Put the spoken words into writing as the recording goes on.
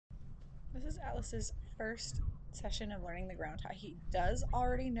is Atlas's first session of learning the ground tie. He does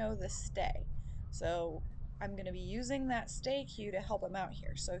already know the stay, so I'm going to be using that stay cue to help him out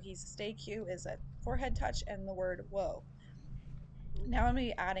here. So his stay cue is a forehead touch and the word whoa. Now I'm going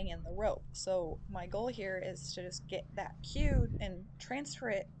to be adding in the rope. So my goal here is to just get that cue and transfer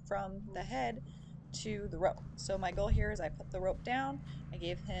it from the head to the rope. So my goal here is I put the rope down, I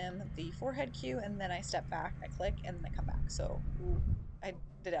gave him the forehead cue, and then I step back, I click, and then I come back. So I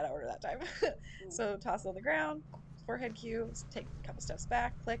did out of order that time. So toss on the ground, forehead cue, take a couple steps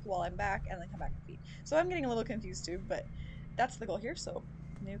back, click while I'm back, and then come back to feet. So I'm getting a little confused too, but that's the goal here. So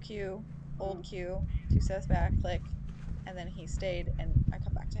new cue, old cue, two steps back, click, and then he stayed and I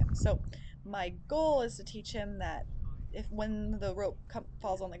come back to him. So my goal is to teach him that if when the rope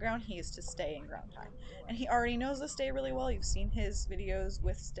falls on the ground, he is to stay in ground tie. And he already knows the stay really well. You've seen his videos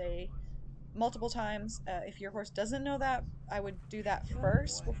with stay multiple times. If your horse doesn't know that, I would do that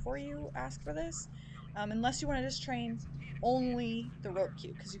first before you ask for this, unless you want to just train only the rope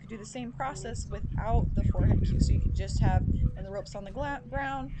cue, because you could do the same process without the forehead cue. So you could just have, when the rope's on the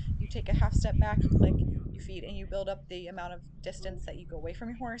ground, you take a half step back, you click, you feed, and you build up the amount of distance that you go away from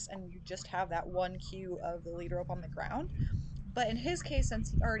your horse, and you just have that one cue of the lead rope on the ground. But in his case,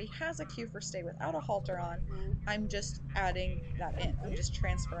 since he already has a cue for stay without a halter on, I'm just adding that in. I'm just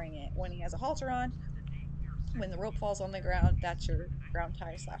transferring it when he has a halter on. When the rope falls on the ground, that's your ground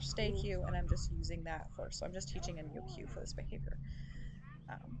tie slash stay cue, and I'm just using that first. So I'm just teaching a new cue for this behavior.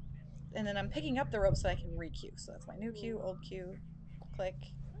 Um, and then I'm picking up the rope so I can re-cue. So that's my new cue, old cue, click,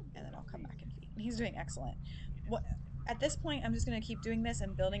 and then I'll come back and feed. And he's doing excellent. What At this point, I'm just going to keep doing this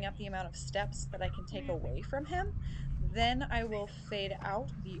and building up the amount of steps that I can take away from him. Then I will fade out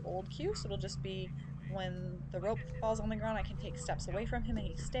the old cue, so it'll just be when the rope falls on the ground, I can take steps away from him and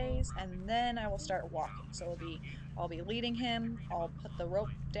he stays, and then I will start walking. So I'll be leading him, I'll put the rope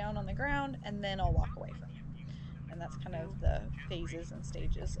down on the ground, and then I'll walk away from him. And that's kind of the phases and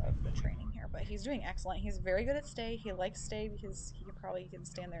stages of the training here. But he's doing excellent. He's very good at stay. He likes stay because he can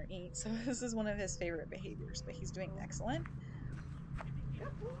stand there and eat. So this is one of his favorite behaviors. But he's doing excellent.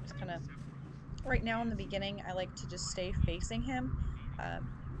 Just kind of right now in the beginning, I like to just stay facing him. Um,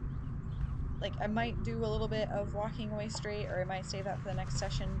 like I might do a little bit of walking away straight, or I might save that for the next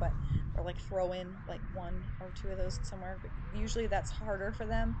session, but or like throw in like one or two of those somewhere. But usually that's harder for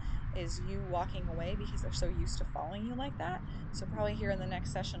them, is you walking away, because they're so used to following you like that. So probably here in the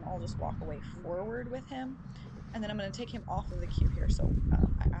next session, I'll just walk away forward with him, and then I'm going to take him off of the cue here. So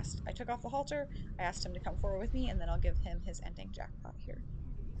I took off the halter, I asked him to come forward with me, and then I'll give him his ending jackpot here.